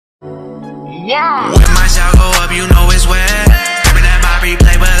Yeah. When my shot go up, you know it's wet. Hoping that my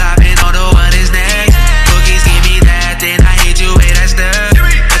replay, but I've been on to what is next. Cookies give me that, then I hit you with that step.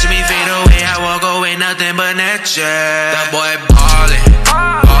 Watching me fade away, I walk away, nothing but net check. That boy ballin',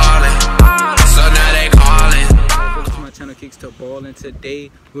 ballin'. So now they callin'. Welcome to my channel, Kicks to Ball, and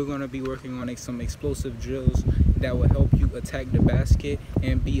today we're gonna be working on some explosive drills that will help you attack the basket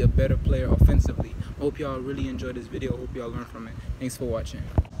and be a better player offensively. Hope y'all really enjoyed this video. Hope y'all learned from it. Thanks for watching.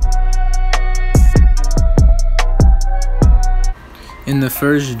 In the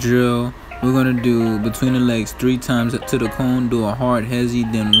first drill, we're going to do between the legs 3 times to the cone, do a hard hezzy,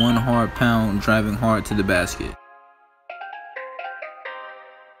 then 1 hard pound, driving hard to the basket.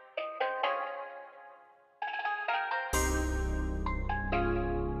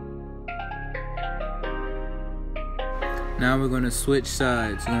 Now we're going to switch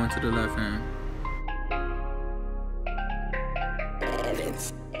sides, going to the left hand.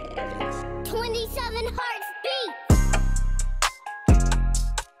 27 hearts beat.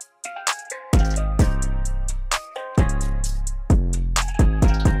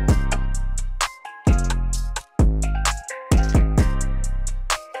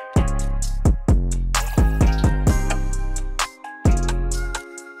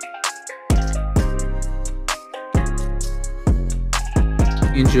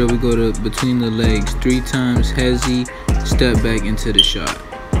 In drill, we go to between the legs 3 times hezzy, step back into the shot.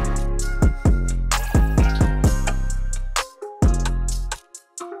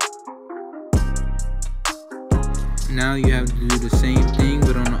 Now you have to do the same thing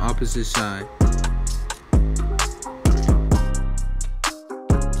but on the opposite side.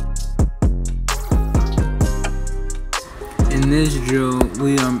 In this drill,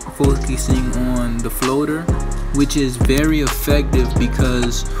 we are focusing on the floater, which is very effective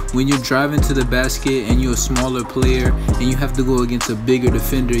because when you're driving to the basket and you're a smaller player and you have to go against a bigger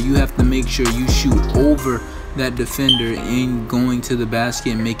defender, you have to make sure you shoot over that defender in going to the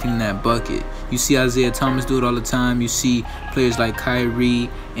basket and making that bucket. You see Isaiah Thomas do it all the time. You see players like Kyrie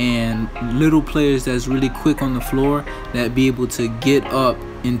and little players that's really quick on the floor that be able to get up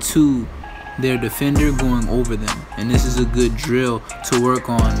into their defender going over them. And this is a good drill to work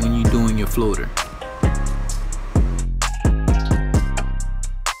on when you're doing your floater.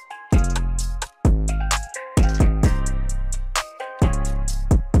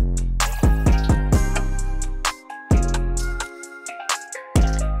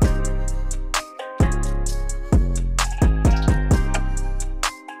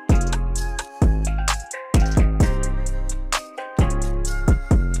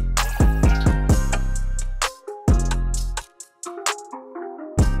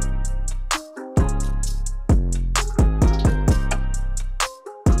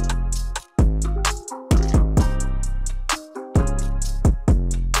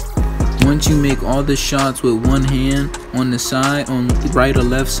 Once you make all the shots with one hand on the side, on right or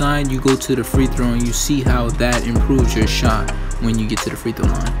left side, you go to the free throw and you see how that improves your shot when you get to the free throw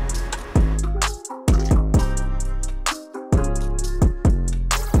line.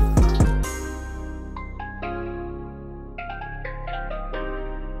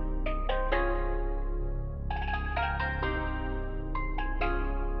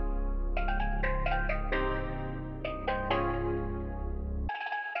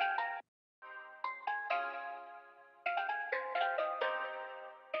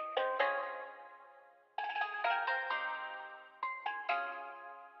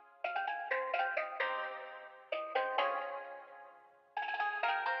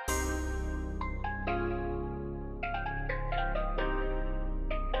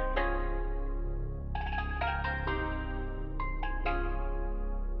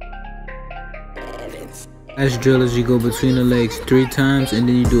 Last drill is you go between the legs 3 times and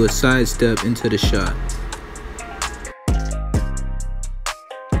then you do a side step into the shot.